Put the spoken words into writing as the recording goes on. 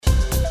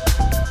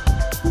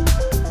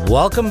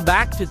Welcome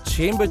back to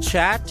Chamber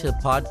Chat, a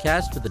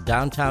podcast for the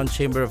Downtown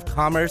Chamber of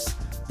Commerce,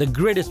 the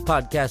greatest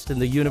podcast in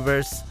the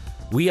universe.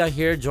 We are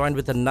here joined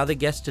with another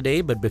guest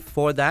today, but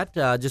before that,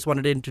 just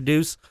wanted to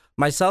introduce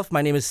myself.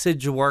 My name is Sid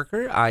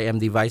Jawarkar. I am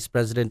the Vice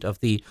President of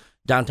the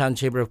Downtown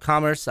Chamber of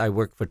Commerce. I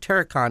work for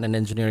Terracon, an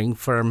engineering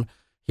firm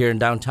here in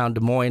downtown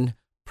Des Moines,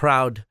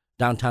 proud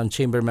Downtown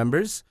Chamber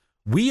members.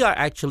 We are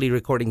actually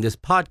recording this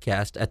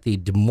podcast at the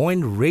Des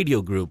Moines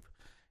Radio Group,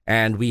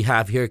 and we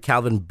have here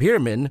Calvin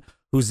Bierman,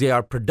 who's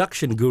our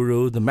production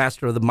guru, the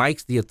master of the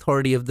mics, the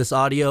authority of this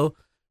audio.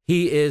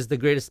 He is the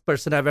greatest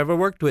person I've ever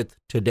worked with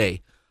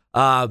today.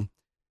 This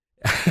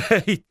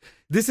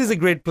is a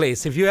great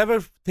place. If you're ever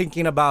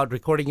thinking about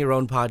recording your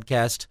own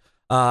podcast,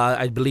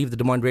 I believe the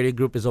Des Moines Radio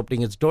Group is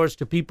opening its doors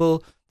to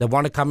people that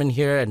want to come in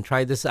here and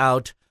try this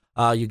out.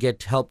 You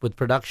get help with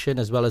production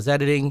as well as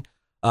editing.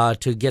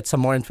 To get some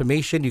more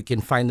information, you can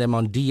find them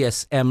on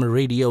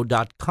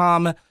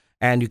dsmradio.com,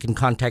 and you can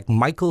contact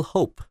Michael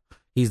Hope.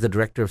 He's the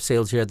director of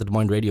sales here at the Des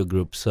Moines Radio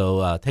Group.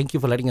 So thank you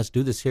for letting us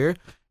do this here,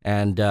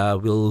 and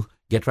we'll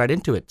get right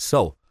into it.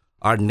 So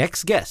our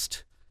next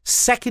guest,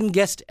 second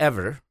guest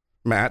ever,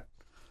 Matt,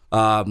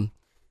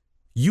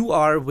 you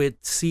are with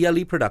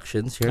CLE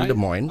Productions here in Des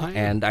Moines,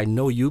 and I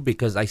know you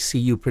because I see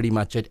you pretty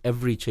much at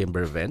every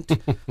chamber event.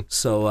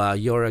 So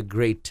you're a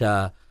great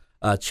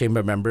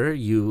chamber member.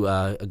 You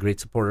a great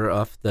supporter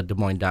of the Des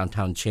Moines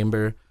Downtown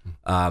Chamber.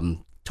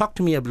 Talk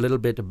to me a little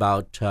bit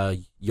about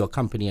your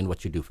company and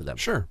what you do for them.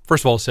 Sure.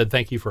 First of all, Sid,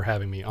 thank you for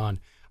having me on.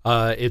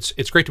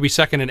 It's great to be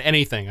second in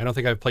anything. I don't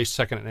think I've placed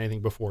second in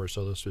anything before,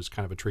 so this was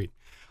kind of a treat.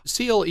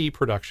 CLE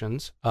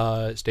Productions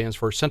stands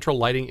for Central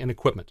Lighting and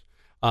Equipment.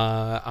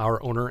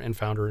 Our owner and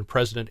founder and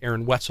president,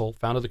 Aaron Wetzel,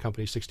 founded the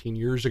company 16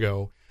 years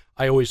ago.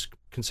 I always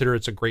consider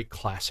it's a great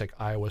classic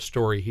Iowa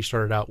story. He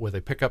started out with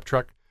a pickup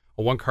truck,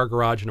 a one-car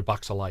garage, and a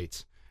box of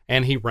lights,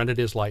 and he rented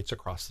his lights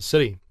across the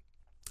city.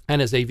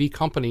 And as AV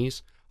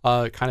companies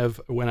kind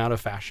of went out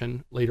of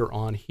fashion later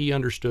on, he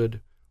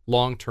understood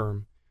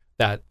long-term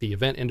that the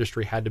event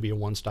industry had to be a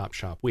one-stop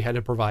shop. We had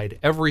to provide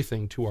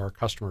everything to our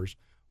customers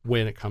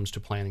when it comes to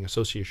planning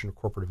association or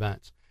corporate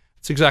events.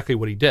 It's exactly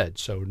what he did.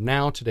 So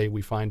now today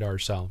we find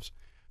ourselves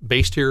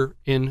based here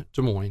in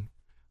Des Moines,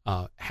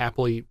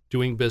 happily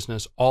doing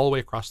business all the way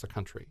across the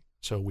country.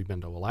 So we've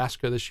been to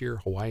Alaska this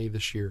year, Hawaii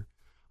this year,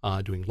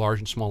 doing large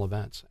and small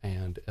events.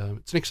 And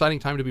it's an exciting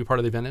time to be part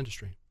of the event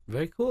industry.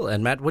 Very cool.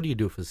 And Matt, what do you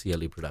do for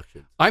CLE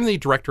Productions? I'm the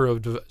director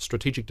of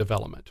strategic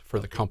development for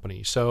the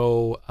company.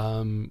 So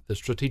the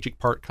strategic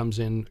part comes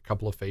in a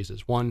couple of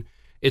phases. One,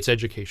 it's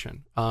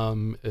education.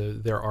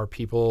 There are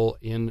people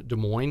in Des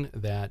Moines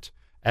that,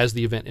 as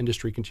the event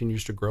industry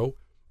continues to grow,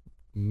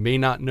 may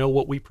not know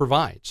what we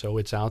provide. So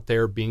it's out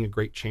there being a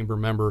great chamber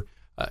member.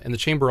 And the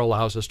chamber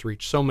allows us to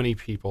reach so many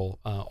people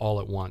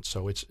all at once.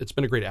 So it's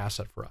been a great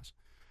asset for us.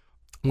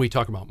 We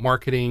talk about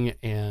marketing,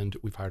 and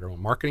we've hired our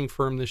own marketing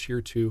firm this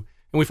year too.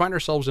 And we find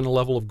ourselves in a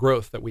level of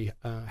growth that we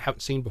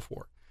haven't seen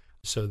before.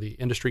 So the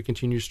industry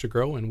continues to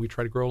grow, and we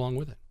try to grow along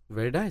with it.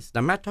 Very nice. Now,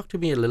 Matt, talk to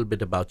me a little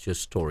bit about your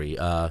story.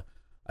 Are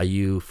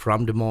you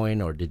from Des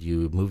Moines, or did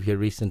you move here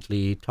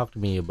recently? Talk to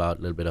me about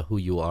a little bit of who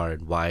you are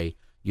and why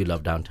you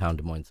love downtown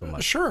Des Moines so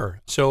much. Sure.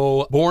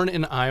 So born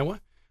in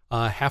Iowa,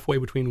 halfway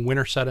between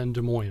Winterset and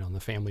Des Moines on the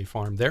family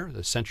farm there,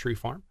 the Century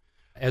Farm.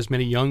 As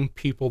many young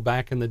people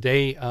back in the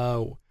day,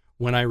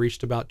 when I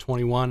reached about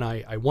 21,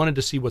 I wanted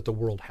to see what the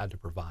world had to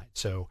provide.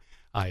 So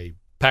I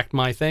packed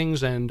my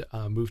things and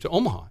moved to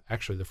Omaha,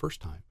 actually the first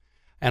time.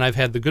 And I've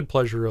had the good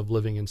pleasure of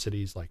living in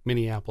cities like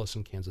Minneapolis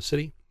and Kansas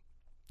City.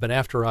 But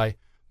after I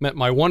met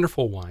my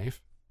wonderful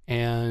wife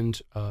and,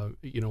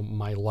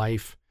 my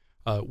life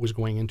was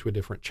going into a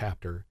different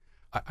chapter,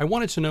 I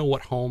wanted to know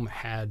what home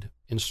had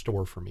in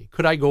store for me.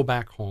 Could I go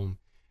back home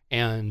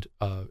and,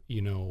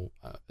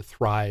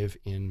 thrive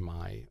in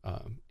my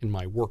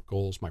work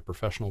goals, my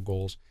professional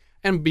goals,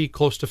 and be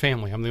close to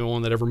family? I'm the only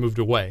one that ever moved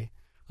away.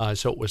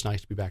 So it was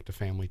nice to be back to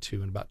family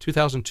too. In about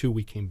 2002,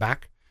 we came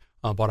back,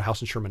 bought a house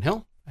in Sherman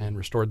Hill and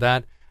restored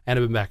that, and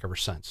have been back ever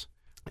since.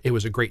 It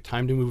was a great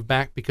time to move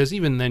back because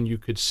even then you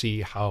could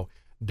see how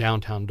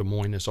downtown Des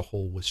Moines as a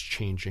whole was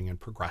changing and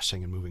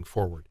progressing and moving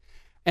forward.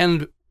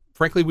 And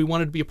frankly, we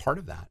wanted to be a part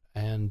of that.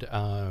 And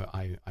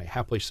I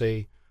happily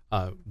say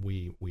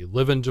we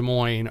live in Des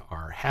Moines,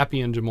 are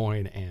happy in Des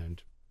Moines,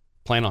 and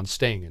plan on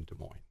staying in Des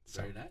Moines.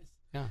 So, very nice.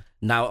 Yeah.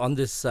 Now, on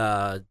this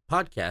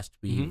podcast,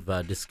 we've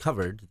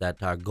discovered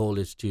that our goal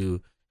is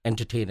to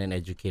entertain and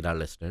educate our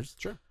listeners.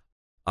 Sure.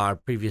 Our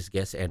previous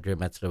guest, Andrea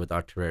Metzler with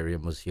Art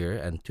Terrarium, was here,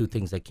 and two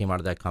things that came out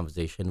of that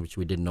conversation, which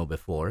we didn't know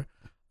before,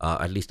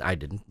 at least I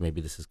didn't, maybe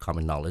this is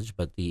common knowledge,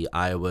 but the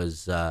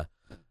Iowa's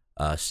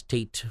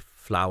state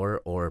flower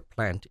or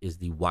plant is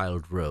the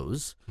wild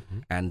rose,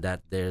 and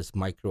that there's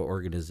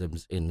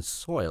microorganisms in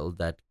soil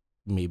that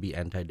may be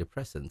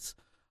antidepressants.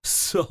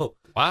 So,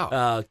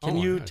 wow. Can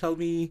you tell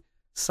me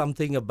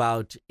something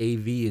about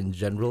AV in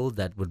general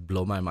that would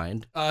blow my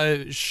mind?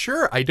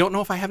 Sure. I don't know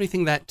if I have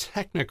anything that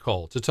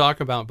technical to talk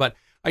about, but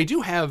I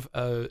do have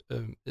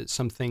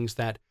some things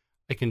that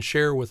I can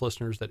share with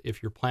listeners that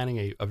if you're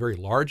planning a very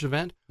large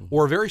event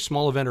or a very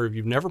small event, or if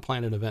you've never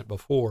planned an event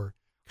before,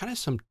 kind of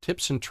some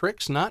tips and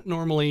tricks, not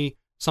normally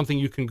something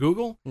you can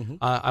Google.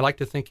 I like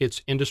to think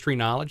it's industry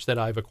knowledge that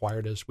I've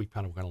acquired as we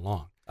kind of went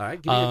along. All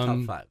right, give me your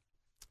top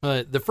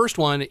 5. The first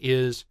one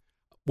is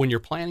when you're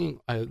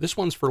planning, this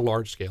one's for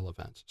large scale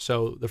events.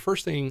 So the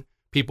first thing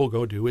people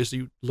go do is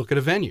you look at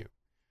a venue.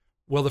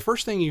 Well, the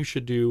first thing you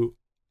should do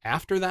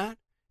after that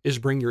is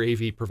bring your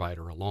AV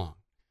provider along,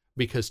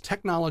 because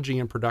technology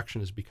and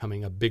production is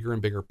becoming a bigger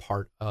and bigger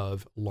part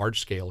of large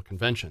scale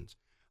conventions.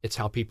 It's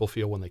how people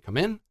feel when they come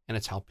in, and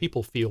it's how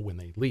people feel when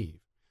they leave.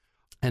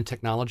 And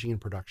technology and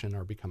production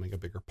are becoming a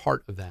bigger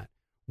part of that.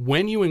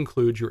 When you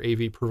include your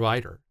AV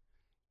provider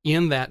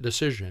in that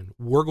decision,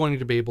 we're going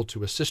to be able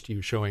to assist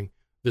you showing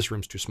this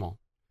room's too small.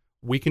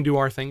 We can do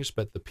our things,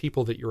 but the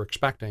people that you're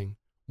expecting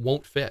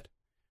won't fit.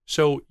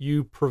 So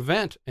you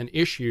prevent an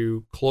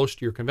issue close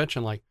to your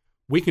convention, like,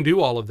 we can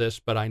do all of this,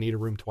 but I need a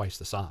room twice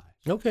the size.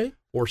 Okay.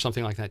 Or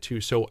something like that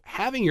too. So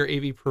having your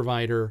AV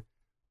provider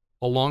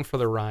along for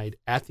the ride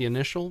at the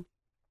initial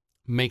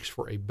makes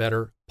for a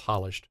better,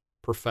 polished,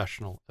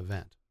 professional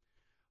event.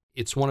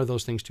 It's one of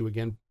those things too,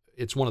 again,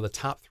 it's one of the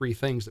top 3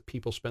 things that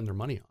people spend their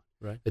money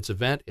on. Right. It's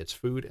event, it's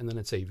food, and then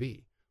it's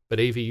AV. But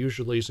AV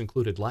usually is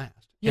included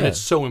last. Yeah. And it's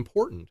so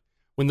important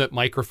when that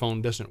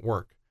microphone doesn't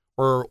work,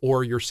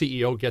 or your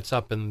CEO gets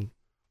up and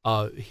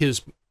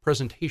his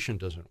presentation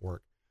doesn't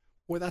work.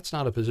 Boy, that's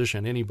not a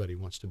position anybody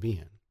wants to be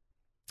in.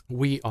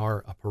 We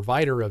are a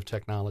provider of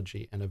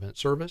technology and event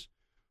service,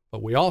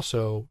 but we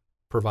also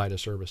provide a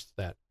service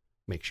that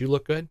makes you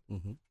look good,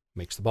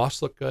 makes the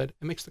boss look good,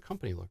 and makes the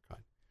company look good.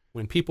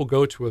 When people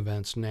go to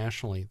events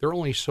nationally,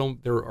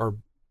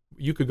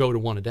 you could go to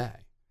one a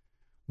day,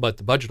 but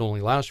the budget only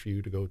allows for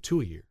you to go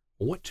 2 a year.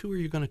 Well, what 2 are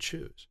you going to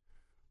choose?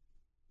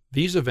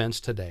 These events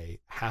today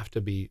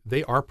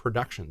they are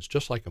productions,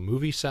 just like a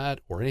movie set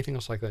or anything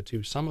else like that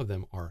too. Some of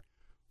them are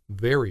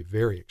very,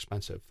 very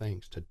expensive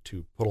things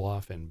to pull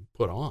off and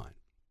put on.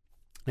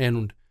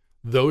 And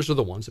those are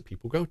the ones that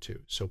people go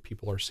to. So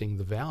people are seeing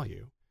the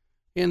value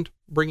in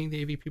bringing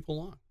the AV people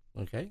along.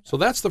 Okay. So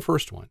that's the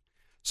first one.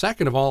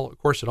 Second of all, of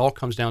course, it all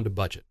comes down to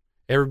budget.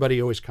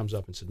 Everybody always comes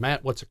up and says,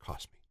 Matt, what's it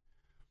cost me?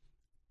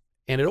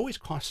 And it always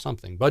costs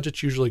something.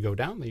 Budgets usually go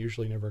down. They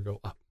usually never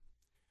go up.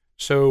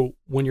 So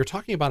when you're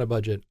talking about a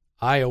budget,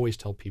 I always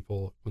tell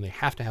people when they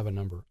have to have a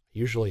number, I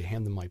usually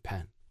hand them my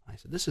pen. I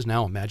said, this is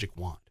now a magic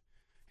wand.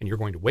 And you're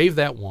going to wave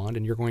that wand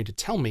and you're going to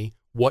tell me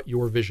what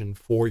your vision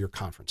for your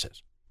conference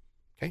is.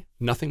 Okay?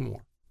 Nothing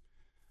more.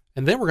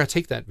 And then we're going to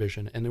take that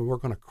vision and then we're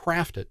going to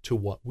craft it to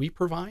what we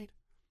provide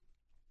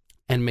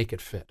and make it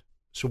fit.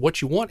 So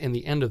what you want in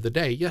the end of the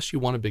day, yes, you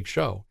want a big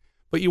show,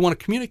 but you want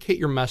to communicate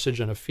your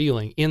message and a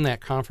feeling in that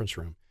conference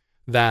room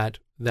that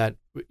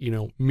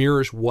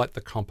mirrors what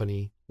the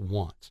company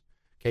wants.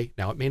 Okay?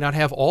 Now, it may not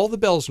have all the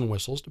bells and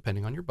whistles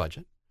depending on your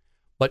budget,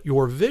 but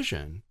your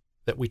vision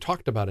that we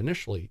talked about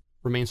initially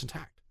remains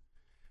intact.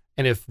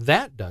 And if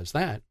that does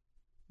that,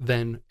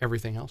 then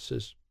everything else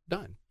is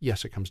done.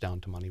 Yes, it comes down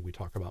to money. We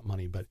talk about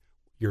money, but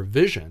your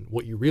vision,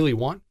 what you really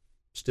want,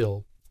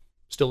 still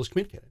is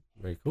communicated.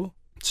 Very cool.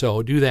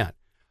 So do that.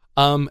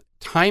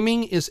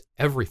 Timing is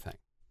everything.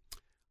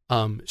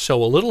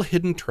 So a little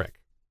hidden trick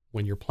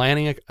when you're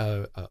planning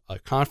a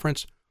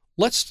conference,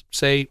 let's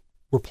say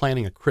we're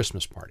planning a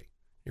Christmas party.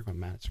 You're going,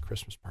 Matt, it's a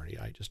Christmas party.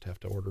 I just have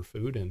to order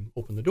food and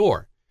open the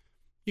door.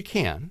 You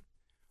can,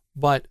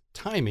 but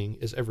timing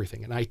is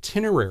everything. An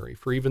itinerary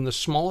for even the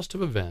smallest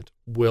of event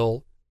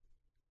will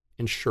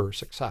ensure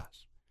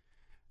success.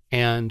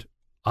 And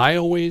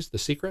the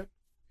secret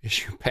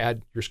is you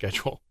pad your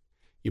schedule.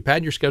 You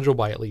pad your schedule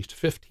by at least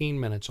 15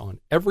 minutes on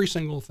every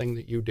single thing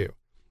that you do.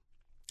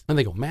 And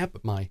they go, Matt,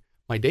 but my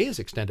day is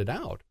extended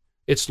out.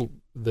 It's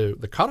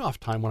the cutoff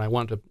time when I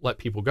want to let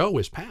people go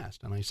is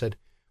past. And I said,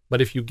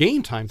 but if you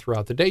gain time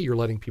throughout the day, you're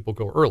letting people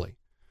go early.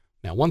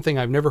 Now, one thing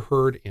I've never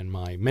heard in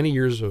my many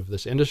years of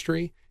this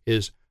industry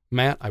is,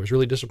 Matt, I was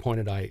really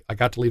disappointed. I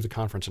got to leave the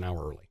conference an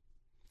hour early.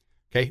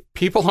 Okay.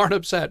 People aren't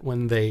upset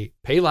when they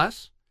pay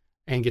less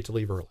and get to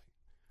leave early.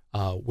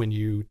 When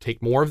you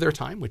take more of their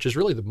time, which is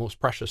really the most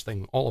precious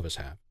thing all of us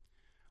have,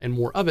 and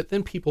more of it,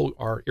 then people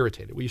are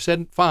irritated. Well, you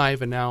said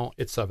 5 and now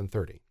it's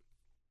 7:30.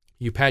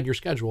 You pad your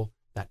schedule,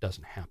 that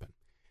doesn't happen.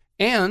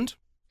 And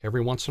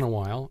every once in a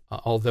while,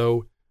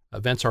 although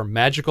events are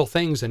magical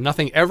things and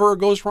nothing ever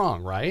goes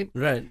wrong, right?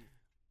 Right.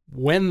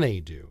 When they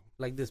do.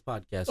 Like this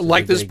podcast.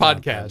 Like this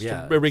podcast.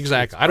 Yeah.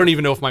 Exactly. I don't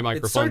even know if my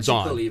microphone's on.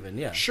 It's surgical even,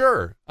 yeah.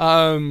 Sure.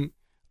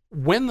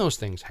 When those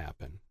things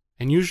happen,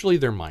 and usually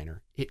they're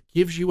minor, it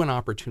gives you an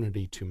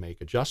opportunity to make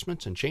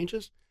adjustments and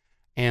changes,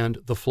 and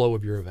the flow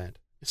of your event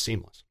is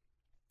seamless.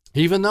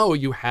 Even though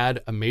you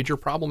had a major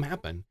problem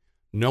happen,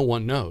 no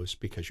one knows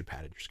because you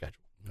padded your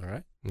schedule. All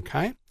right.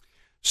 Okay.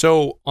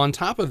 So on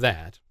top of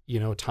that,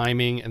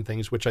 timing and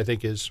things, which I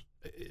think is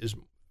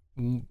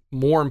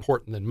more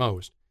important than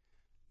most,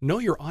 know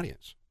your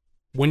audience.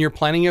 When you're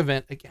planning an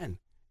event, again,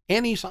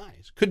 any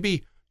size, could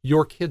be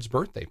your kid's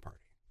birthday party,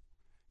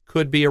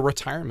 could be a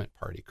retirement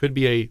party, could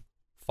be a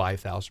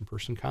 5,000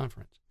 person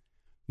conference.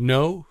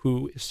 Know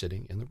who is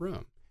sitting in the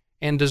room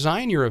and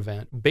design your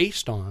event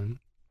based on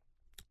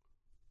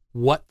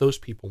what those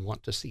people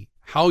want to see,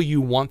 how you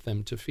want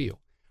them to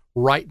feel,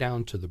 right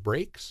down to the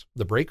breaks,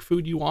 the break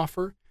food you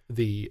offer,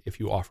 if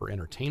you offer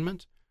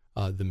entertainment,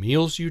 the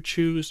meals you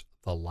choose,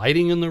 the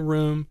lighting in the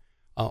room,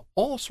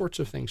 all sorts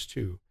of things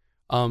too.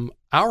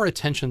 Our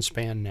attention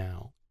span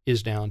now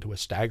is down to a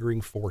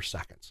staggering 4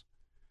 seconds.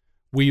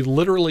 We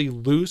literally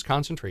lose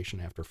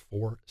concentration after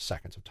 4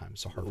 seconds of time.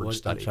 It's a Harvard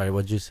study. I'm sorry,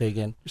 what did you say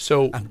again?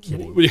 So I'm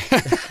kidding.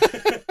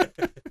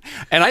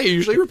 And I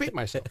usually repeat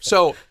myself.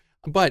 So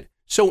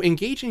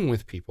engaging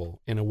with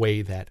people in a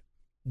way that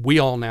we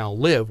all now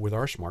live with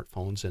our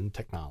smartphones and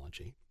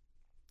technology.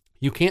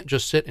 You can't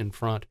just sit in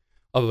front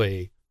of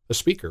a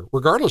speaker,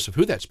 regardless of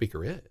who that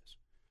speaker is,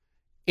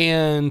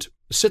 and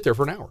sit there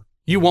for an hour.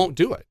 You won't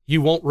do it.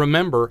 You won't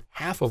remember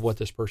half of what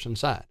this person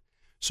said.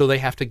 So they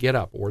have to get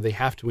up or they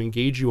have to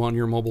engage you on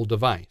your mobile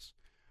device.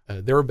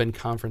 There have been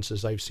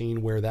conferences I've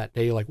seen where that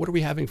day, like, what are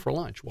we having for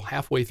lunch? Well,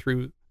 halfway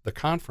through the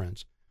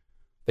conference,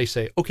 they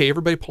say, okay,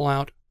 everybody pull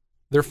out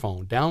their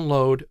phone,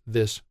 download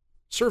this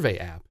survey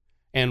app,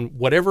 and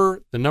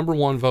whatever the number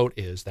one vote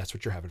is, that's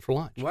what you're having for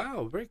lunch.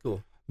 Wow, very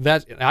cool.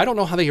 I don't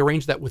know how they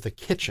arranged that with a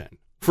kitchen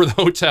for the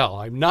hotel.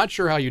 I'm not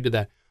sure how you did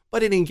that,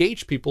 but it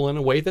engaged people in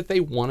a way that they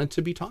wanted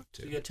to be talked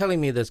to. So you're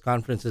telling me there's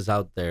conferences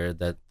out there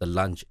that the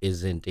lunch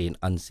isn't an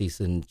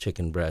unseasoned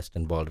chicken breast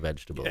and boiled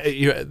vegetables?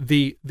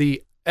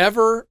 The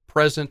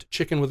ever-present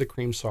chicken with a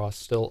cream sauce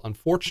still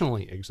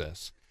unfortunately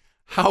exists.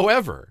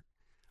 However,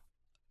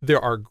 there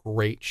are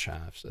great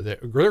chefs. There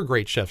are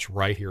great chefs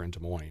right here in Des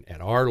Moines at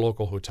our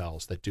local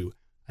hotels that do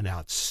an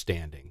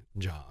outstanding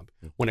job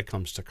when it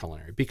comes to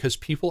culinary, because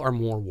people are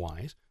more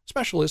wise.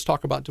 Specialists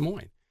talk about Des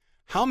Moines.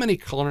 How many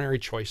culinary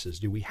choices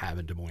do we have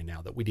in Des Moines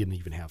now that we didn't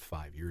even have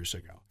 5 years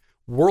ago?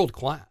 World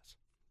class.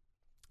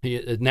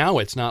 Now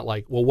it's not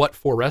like, well, what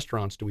 4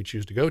 restaurants do we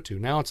choose to go to?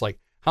 Now it's like,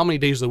 how many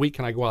days of the week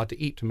can I go out to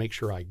eat to make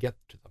sure I get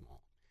to them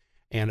all?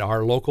 And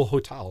our local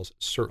hotels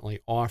certainly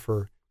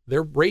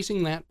they're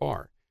raising that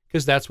bar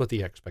because that's what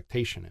the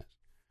expectation is.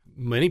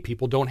 Many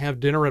people don't have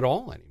dinner at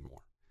all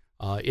anymore.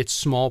 It's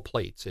small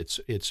plates.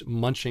 It's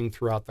munching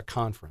throughout the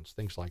conference,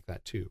 things like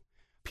that too.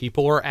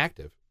 People are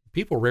active.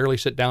 People rarely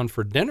sit down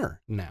for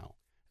dinner now.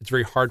 It's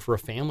very hard for a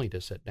family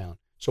to sit down.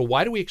 So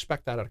why do we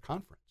expect that at a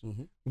conference?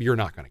 Mm-hmm. You're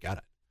not going to get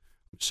it.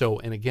 So,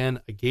 and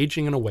again,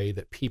 engaging in a way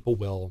that people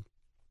will,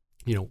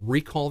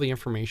 recall the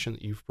information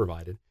that you've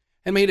provided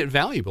and made it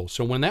valuable.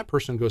 So when that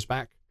person goes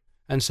back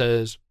and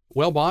says,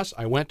 well, boss,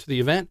 I went to the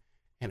event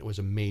and it was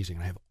amazing.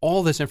 I have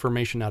all this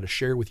information now to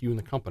share with you in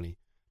the company.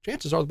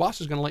 Chances are the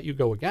boss is going to let you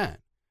go again,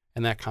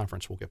 and that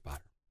conference will get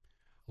better.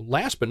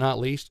 Last but not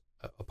least,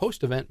 a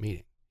post-event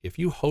meeting. If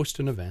you host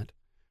an event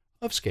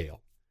of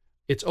scale,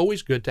 it's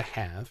always good to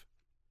have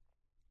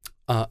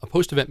a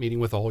post-event meeting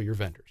with all your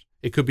vendors.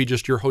 It could be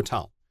just your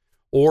hotel,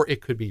 or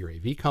it could be your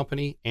AV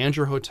company and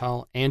your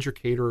hotel and your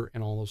caterer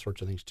and all those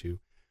sorts of things too.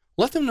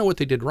 Let them know what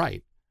they did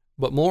right,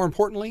 but more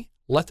importantly,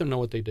 let them know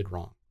what they did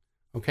wrong.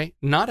 Okay?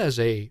 Not as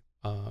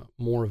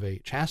more of a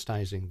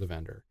chastising the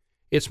vendor.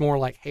 It's more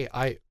like,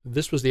 hey,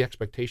 this was the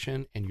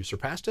expectation and you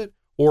surpassed it,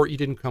 or you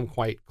didn't come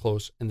quite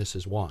close and this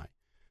is why.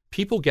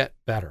 People get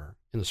better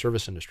in the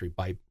service industry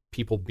by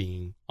people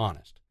being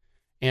honest.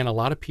 And a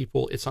lot of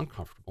people, it's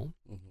uncomfortable.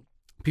 Mm-hmm.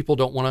 People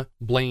don't want to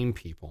blame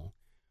people.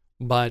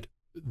 But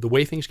the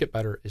way things get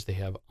better is they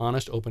have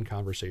honest, open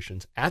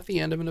conversations at the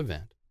end of an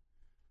event,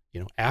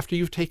 after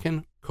you've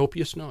taken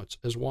copious notes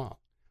as well.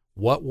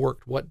 What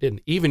worked, what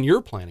didn't. Even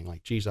you're planning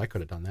like, geez, I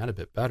could have done that a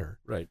bit better.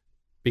 Right.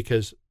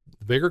 Because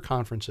the bigger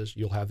conferences,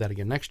 you'll have that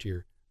again next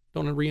year.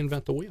 Don't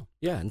reinvent the wheel.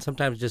 Yeah, and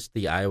sometimes just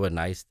the Iowa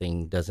Nice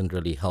thing doesn't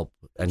really help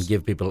and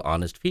give people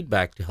honest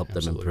feedback to help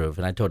them improve.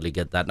 And I totally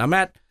get that. Now,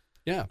 Matt,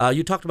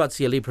 you talked about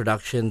CLE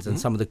Productions and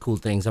some of the cool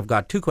things. I've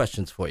got 2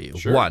 questions for you.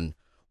 Sure. One,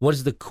 what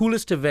is the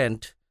coolest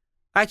event?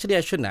 Actually,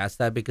 I shouldn't ask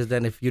that because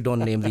then if you don't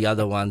name the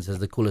other ones as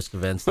the coolest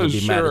events, they'll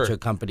be mad at your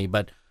company.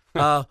 But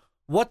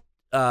what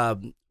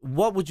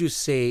would you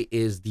say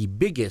is the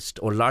biggest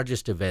or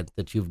largest event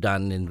that you've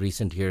done in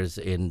recent years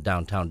in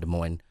downtown Des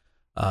Moines?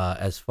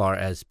 As far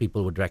as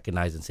people would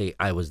recognize and say,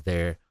 I was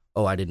there.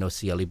 Oh, I didn't know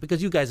CLE,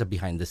 because you guys are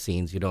behind the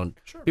scenes.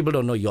 People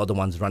don't know you're the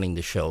ones running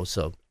the show.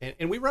 So,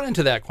 and we run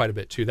into that quite a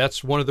bit too.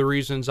 That's one of the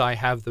reasons I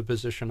have the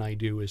position I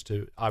do, is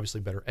to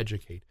obviously better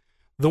educate.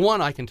 The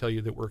one I can tell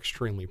you that we're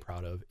extremely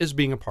proud of is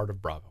being a part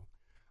of Bravo.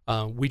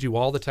 We do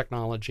all the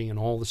technology and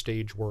all the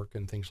stage work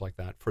and things like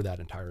that for that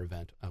entire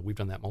event. We've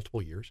done that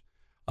multiple years.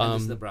 And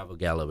this is the Bravo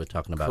Gala we're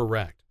talking about.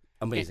 Correct.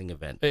 Amazing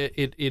event.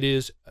 It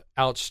is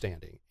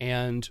outstanding.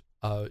 And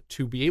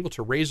to be able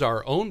to raise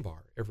our own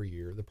bar every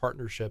year, the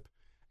partnership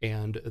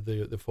and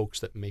the folks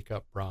that make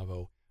up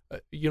Bravo,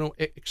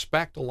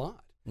 expect a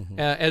lot,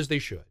 as they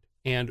should.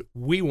 And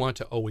we want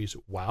to always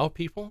wow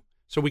people.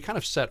 So we kind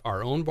of set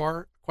our own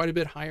bar quite a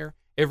bit higher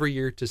every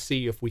year to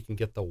see if we can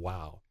get the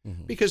wow.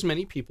 Because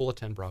many people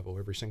attend Bravo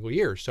every single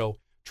year. So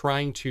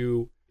trying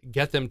to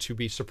get them to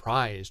be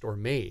surprised or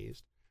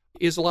amazed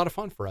is a lot of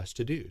fun for us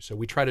to do. So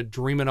we try to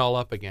dream it all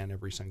up again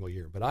every single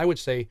year. But I would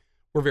say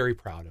we're very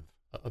proud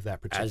of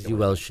that particular As you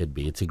well event. should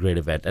be. It's a great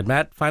event. And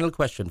Matt, final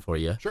question for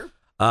you. Sure.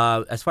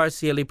 As far as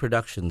CLE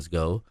Productions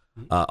go,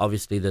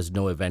 obviously there's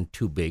no event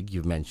too big.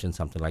 You've mentioned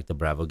something like the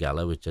Bravo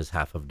Gala, which is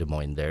half of Des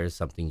Moines there, is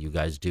something you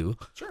guys do.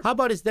 Sure. How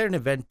about, is there an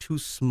event too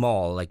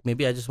small? Like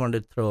maybe I just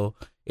wanted to throw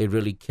a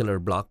really killer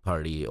block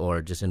party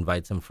or just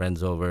invite some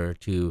friends over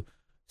to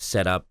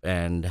set up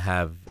and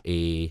have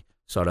a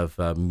sort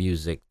of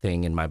music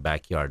thing in my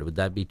backyard. Would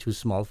that be too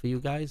small for you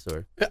guys?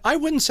 Or I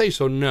wouldn't say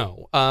so,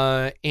 no.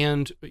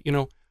 And,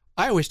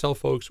 I always tell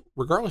folks,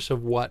 regardless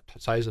of what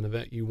size of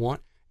event you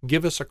want,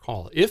 give us a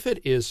call. If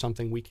it is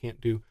something we can't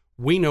do,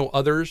 we know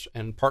others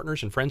and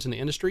partners and friends in the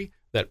industry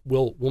that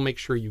will make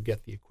sure you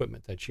get the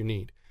equipment that you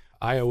need.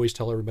 I always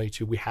tell everybody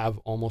too, we have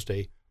almost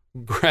a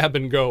grab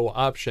and go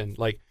option.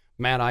 Like,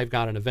 Matt, I've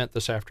got an event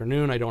this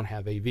afternoon. I don't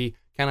have AV.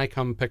 Can I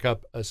come pick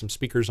up some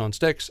speakers on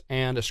sticks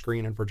and a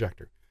screen and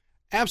projector?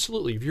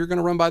 Absolutely. If you're going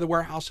to run by the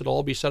warehouse, it'll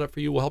all be set up for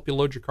you. We'll help you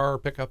load your car or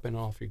pick up and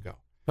off you go.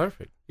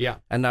 perfect. Yeah.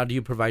 And now do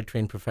you provide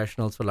trained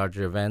professionals for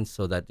larger events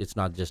so that it's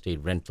not just a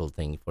rental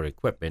thing for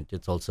equipment?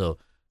 It's also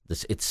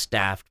it's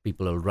staffed.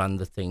 People will run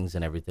the things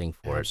and everything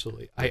for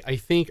Absolutely. I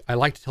think I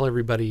like to tell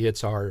everybody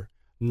it's our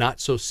not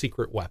so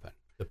secret weapon.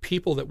 The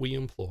people that we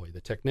employ,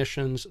 the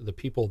technicians, the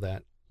people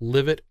that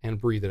live it and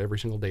breathe it every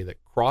single day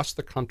that cross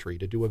the country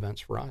to do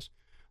events for us,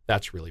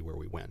 that's really where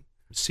we win.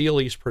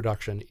 CLE's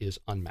production is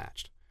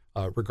unmatched,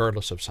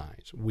 regardless of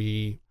size.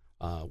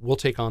 We'll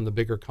take on the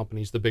bigger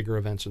companies, the bigger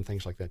events and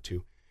things like that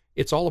too.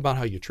 It's all about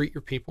how you treat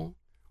your people,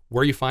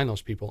 where you find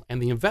those people,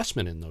 and the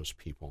investment in those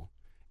people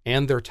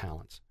and their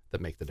talents that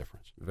make the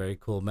difference. Very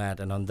cool, Matt.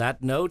 And on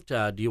that note,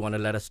 do you want to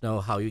let us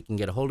know how you can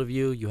get a hold of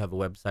you? You have a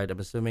website, I'm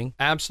assuming?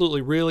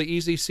 Absolutely. Really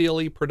easy,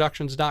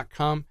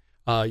 cleproductions.com.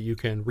 You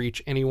can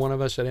reach any one of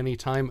us at any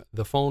time.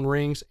 The phone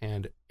rings,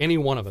 and any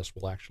one of us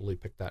will actually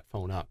pick that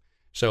phone up.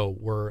 So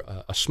we're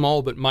a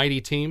small but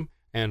mighty team,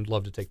 and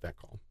love to take that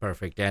call.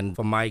 Perfect. And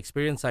from my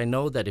experience, I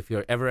know that if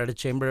you're ever at a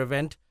chamber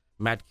event,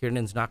 Matt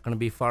Kiernan's not going to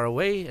be far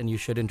away, and you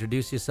should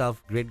introduce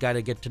yourself. Great guy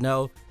to get to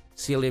know.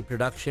 CLE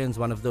Productions,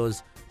 one of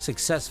those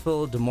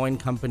successful Des Moines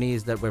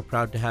companies that we're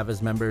proud to have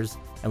as members,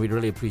 and we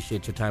really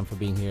appreciate your time for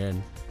being here,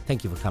 and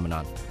thank you for coming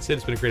on. Sid,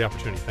 it's been a great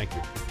opportunity. Thank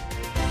you.